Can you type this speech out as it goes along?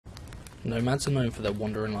Nomads are known for their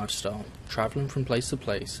wandering lifestyle, travelling from place to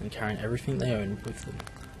place and carrying everything they own with them,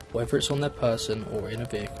 whether it's on their person or in a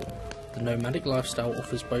vehicle. The nomadic lifestyle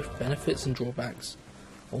offers both benefits and drawbacks.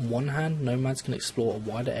 On one hand, nomads can explore a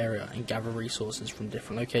wider area and gather resources from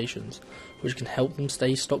different locations, which can help them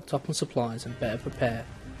stay stocked up on supplies and better prepare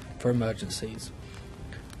for emergencies.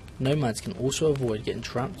 Nomads can also avoid getting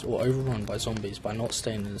trapped or overrun by zombies by not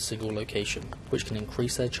staying in a single location, which can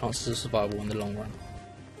increase their chances of survival in the long run.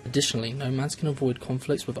 Additionally, nomads can avoid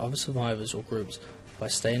conflicts with other survivors or groups by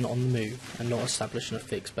staying on the move and not establishing a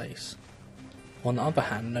fixed base. On the other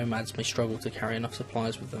hand, nomads may struggle to carry enough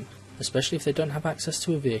supplies with them, especially if they don't have access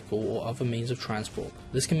to a vehicle or other means of transport.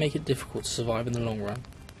 This can make it difficult to survive in the long run.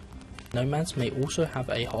 Nomads may also have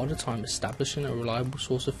a harder time establishing a reliable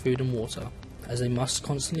source of food and water, as they must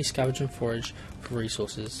constantly scavenge and forage for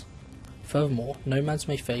resources. Furthermore, nomads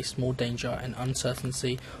may face more danger and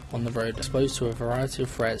uncertainty on the road, exposed to a variety of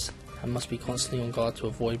threats, and must be constantly on guard to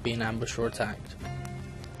avoid being ambushed or attacked.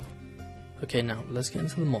 Okay, now let's get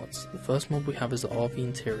into the mods. The first mod we have is the RV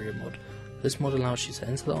Interior mod. This mod allows you to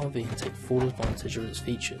enter the RV and take full advantage of its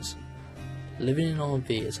features. Living in an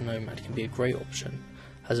RV as a nomad can be a great option,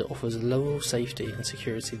 as it offers a level of safety and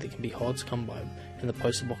security that can be hard to come by in the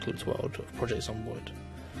post-apocalypse world of Project Zomboid.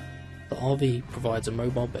 The RV provides a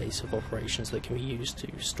mobile base of operations that can be used to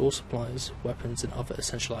store supplies, weapons and other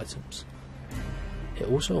essential items. It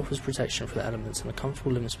also offers protection from the elements and a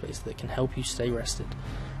comfortable living space that can help you stay rested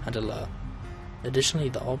and alert. Additionally,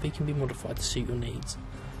 the RV can be modified to suit your needs,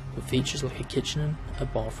 with features like a kitchen, a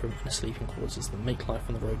bathroom and a sleeping quarters that make life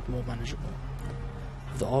on the road more manageable.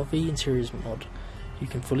 With the RV Interiors mod, you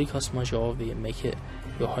can fully customize your RV and make it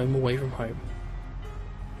your home away from home.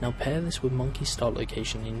 Now pair this with Monkey's start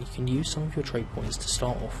location and you can use some of your trade points to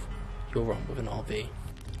start off your run with an RV.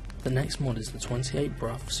 The next mod is the 28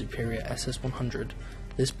 Brough Superior SS100.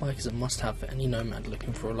 This bike is a must-have for any nomad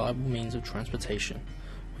looking for a reliable means of transportation.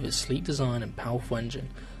 With its sleek design and powerful engine,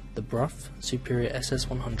 the Brough Superior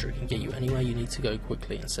SS100 can get you anywhere you need to go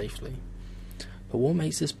quickly and safely. But what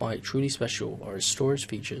makes this bike truly special are its storage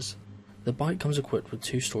features. The bike comes equipped with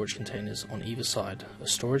 2 storage containers on either side, a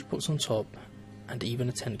storage box on top, and even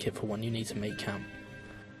a tent kit for when you need to make camp.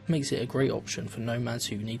 It makes it a great option for nomads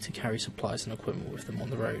who need to carry supplies and equipment with them on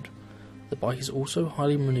the road. The bike is also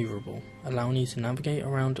highly manoeuvrable, allowing you to navigate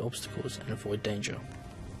around obstacles and avoid danger.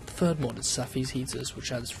 The third mod is Sapphire's heaters,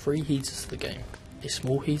 which adds 3 heaters to the game: a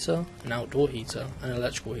small heater, an outdoor heater, and an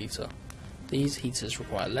electrical heater. These heaters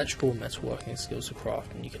require electrical and metalworking skills to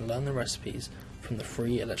craft, and you can learn the recipes from the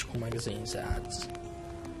free electrical magazines it adds.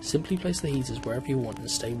 Simply place the heaters wherever you want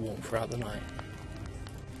and stay warm throughout the night.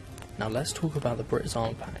 Now let's talk about the Brita's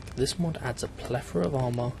Armor Pack. This mod adds a plethora of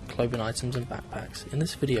armor, clothing items and backpacks. In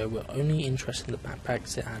this video we're only interested in the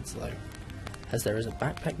backpacks it adds though, as there is a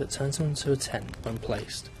backpack that turns into a tent when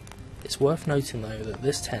placed. It's worth noting though that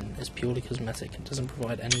this tent is purely cosmetic and doesn't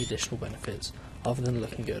provide any additional benefits other than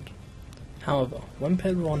looking good. However, when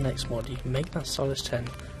paired with our next mod you can make that stylish tent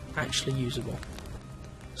actually usable.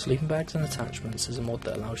 Sleeping bags and attachments is a mod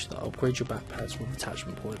that allows you to upgrade your backpacks with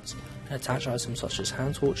attachment points and attach items such as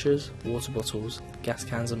hand torches, water bottles, gas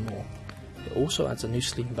cans and more. It also adds a new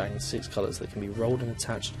sleeping bag in 6 colours that can be rolled and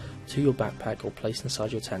attached to your backpack or placed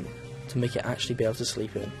inside your tent to make it actually be able to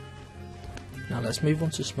sleep in. Now let's move on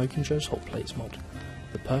to Smokin Joe's Hot Plates mod.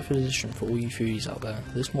 The perfect addition for all you foodies out there.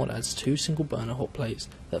 This mod adds 2 single burner hot plates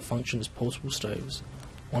that function as portable stoves,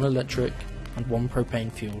 1 electric and 1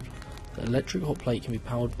 propane fueled. The electric hot plate can be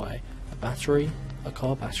powered by a battery, a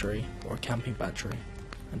car battery or a camping battery.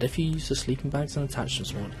 And if you use the sleeping bags and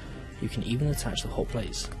attachments mod, you can even attach the hot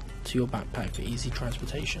plates to your backpack for easy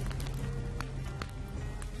transportation.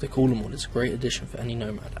 The cooler mod is a great addition for any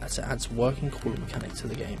nomad as it adds a working cooler mechanic to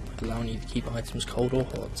the game, allowing you to keep items cold or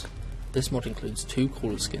hot. This mod includes 2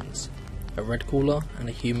 cooler skins, a red cooler and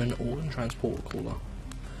a human organ transporter cooler,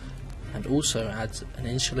 and also adds an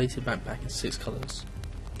insulated backpack in 6 colours.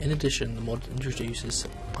 In addition, the mod introduces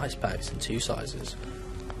ice packs in 2 sizes,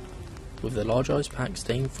 with the large ice pack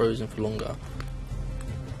staying frozen for longer.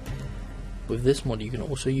 With this mod you can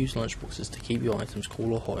also use lunchboxes to keep your items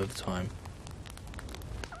cool or hot over time,